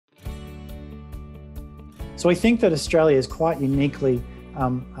So we think that Australia is quite uniquely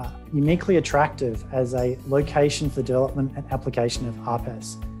attractive as a location for development and application of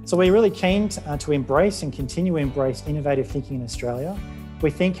RPAS. So we're really keen to embrace and continue to embrace innovative thinking in Australia. We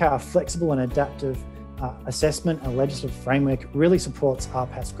think our flexible and adaptive assessment and legislative framework really supports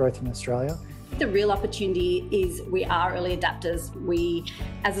RPAS growth in Australia. The real opportunity is we are early adapters. We,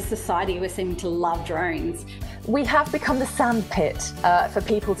 as a society, we're seeming to love drones. We have become the sandpit for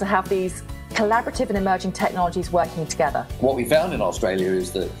people to have these collaborative and emerging technologies working together. What we found in Australia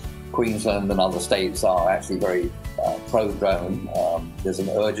is that Queensland and other states are actually very pro-drone. There's an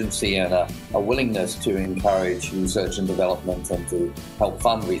urgency and a willingness to encourage research and development and to help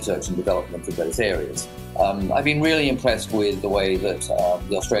fund research and development in those areas. I've been really impressed with the way that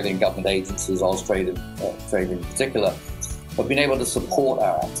the Australian government agencies, Austrade in particular, have been able to support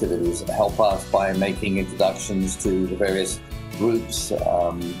our activities and help us by making introductions to the various groups,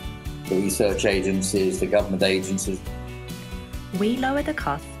 the research agencies, the government agencies. We lower the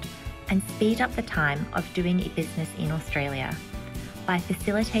cost and speed up the time of doing business in Australia by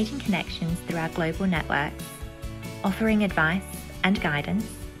facilitating connections through our global networks, offering advice and guidance,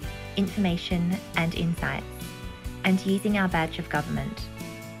 information and insights, and using our badge of government,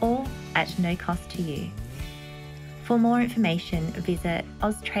 all at no cost to you. For more information, visit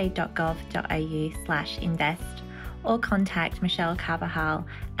austrade.gov.au/invest or contact Michelle Carvajal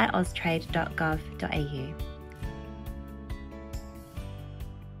at austrade.gov.au.